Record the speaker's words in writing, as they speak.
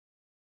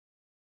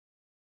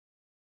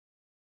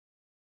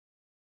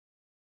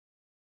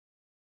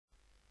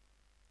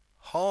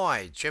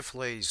Hi, Jeff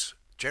Lees,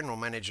 General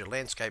Manager,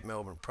 Landscape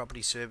Melbourne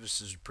Property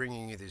Services,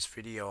 bringing you this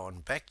video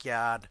on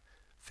backyard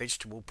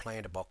vegetable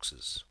planter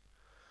boxes.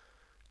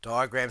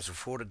 Diagrams were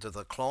forwarded to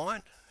the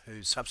client,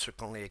 who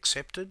subsequently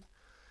accepted,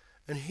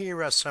 and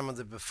here are some of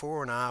the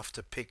before and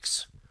after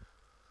pics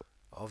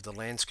of the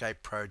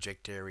landscape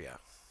project area.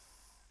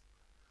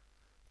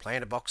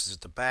 Planter boxes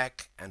at the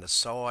back and a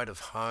side of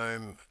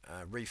home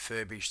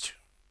refurbished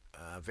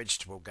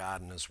vegetable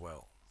garden as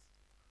well.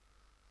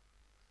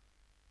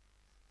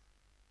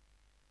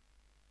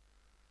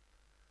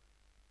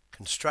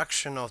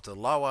 Construction of the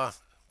lower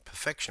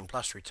Perfection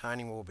Plus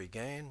retaining wall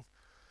began.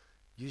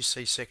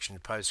 UC section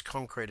post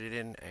concreted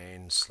in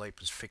and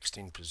sleepers fixed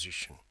in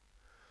position.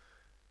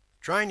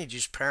 Drainage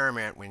is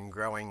paramount when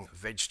growing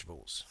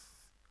vegetables.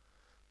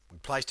 We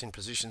placed in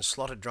position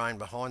slotted drain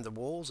behind the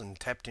walls and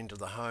tapped into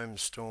the home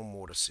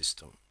stormwater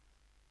system.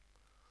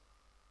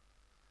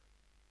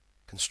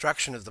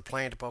 Construction of the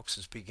planter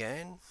boxes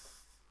began,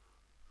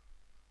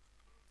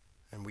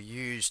 and we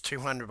used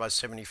 200 by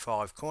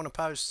 75 corner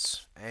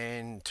posts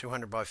and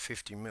 200 by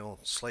 50 mil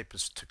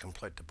sleepers to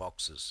complete the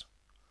boxes.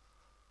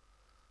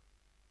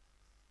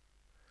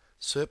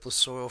 Surplus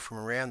soil from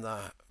around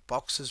the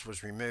boxes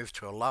was removed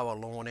to a lower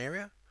lawn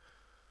area,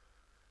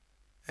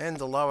 and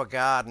the lower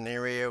garden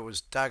area was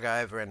dug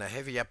over and a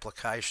heavy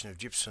application of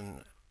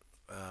gypsum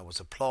was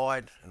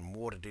applied and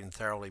watered in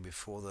thoroughly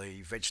before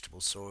the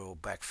vegetable soil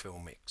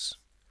backfill mix.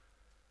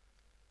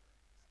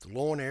 The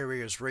lawn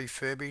area is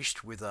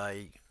refurbished with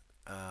a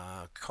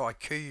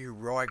kikuyu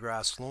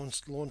ryegrass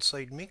lawn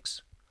seed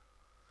mix,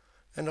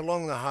 and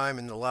along the home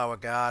in the lower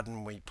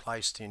garden we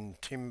placed in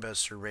timber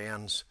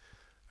surrounds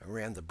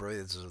around the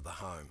breathers of the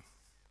home.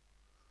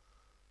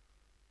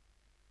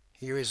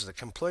 Here is the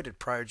completed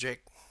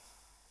project.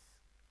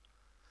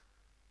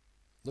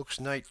 Looks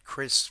neat,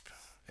 crisp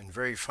and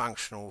very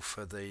functional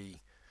for the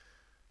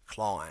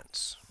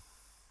clients.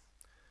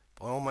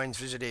 By all means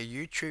visit our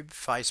YouTube,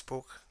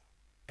 Facebook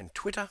and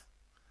Twitter,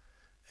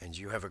 and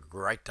you have a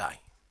great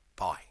day.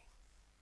 Bye.